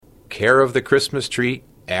care of the Christmas tree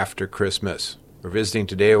after Christmas. We're visiting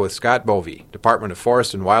today with Scott Bovee, Department of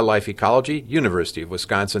Forest and Wildlife Ecology, University of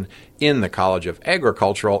Wisconsin, in the College of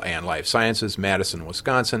Agricultural and Life Sciences, Madison,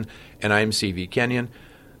 Wisconsin, and I'm C.V. Kenyon.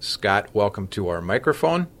 Scott, welcome to our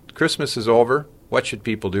microphone. Christmas is over. What should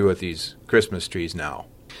people do with these Christmas trees now?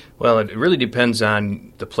 Well, it really depends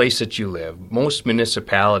on the place that you live. Most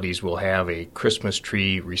municipalities will have a Christmas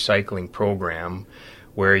tree recycling program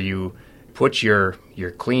where you put your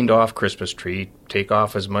cleaned off Christmas tree, take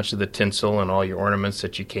off as much of the tinsel and all your ornaments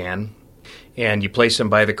that you can, and you place them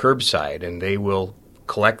by the curbside, and they will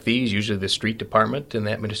collect these. Usually the street department in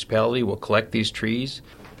that municipality will collect these trees.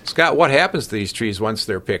 Scott, what happens to these trees once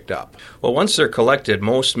they're picked up? Well, once they're collected,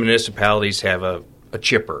 most municipalities have a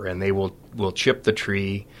chipper, and they will chip the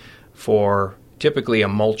tree for typically a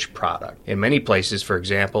mulch product. In many places, for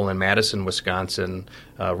example, in Madison, Wisconsin,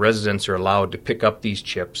 residents are allowed to pick up these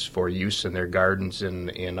chips for use in their gardens and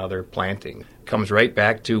in other planting. It comes right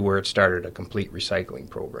back to where it started, a complete recycling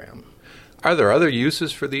program. Are there other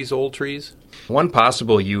uses for these old trees? One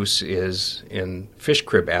possible use is in fish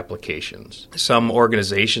crib applications. Some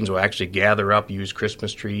organizations will actually gather up used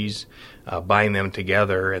Christmas trees, bind them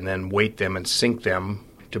together, and then weight them and sink them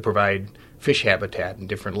to provide fish habitat in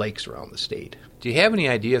different lakes around the state. Do you have any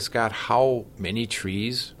idea, Scott, how many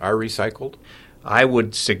trees are recycled? I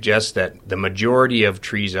would suggest that the majority of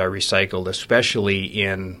trees are recycled, especially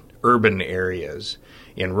in urban areas.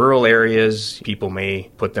 In rural areas, people may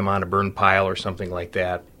put them on a burn pile or something like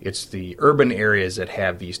that. It's the urban areas that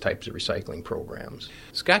have these types of recycling programs.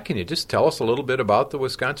 Scott, can you just tell us a little bit about the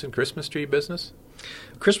Wisconsin Christmas tree business?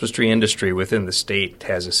 The Christmas tree industry within the state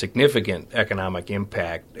has a significant economic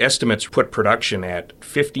impact. Estimates put production at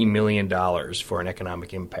 $50 million for an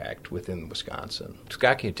economic impact within Wisconsin.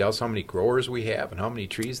 Scott, can you tell us how many growers we have and how many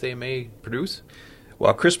trees they may produce?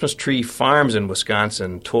 Well, Christmas tree farms in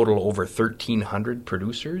Wisconsin total over 1,300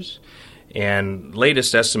 producers, and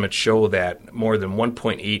latest estimates show that more than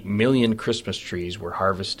 1.8 million Christmas trees were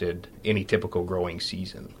harvested in a typical growing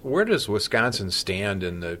season. Where does Wisconsin stand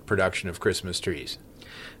in the production of Christmas trees?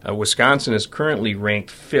 Wisconsin is currently ranked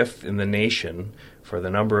 5th in the nation for the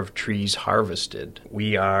number of trees harvested.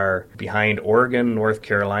 We are behind Oregon, North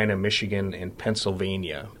Carolina, Michigan, and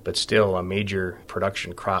Pennsylvania, but still a major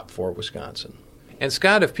production crop for Wisconsin. And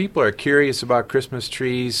Scott, if people are curious about Christmas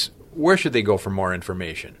trees, where should they go for more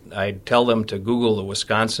information? I'd tell them to Google the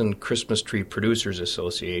Wisconsin Christmas Tree Producers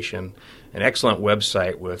Association, an excellent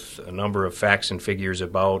website with a number of facts and figures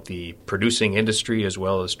about the producing industry as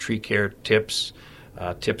well as tree care tips,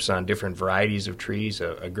 tips on different varieties of trees,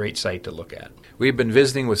 a great site to look at. We've been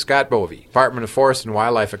visiting with Scott Bovee, Department of Forest and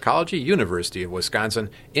Wildlife Ecology, University of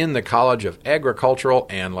Wisconsin, in the College of Agricultural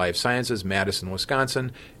and Life Sciences, Madison,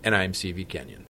 Wisconsin, and I'm C.V. Kenyon.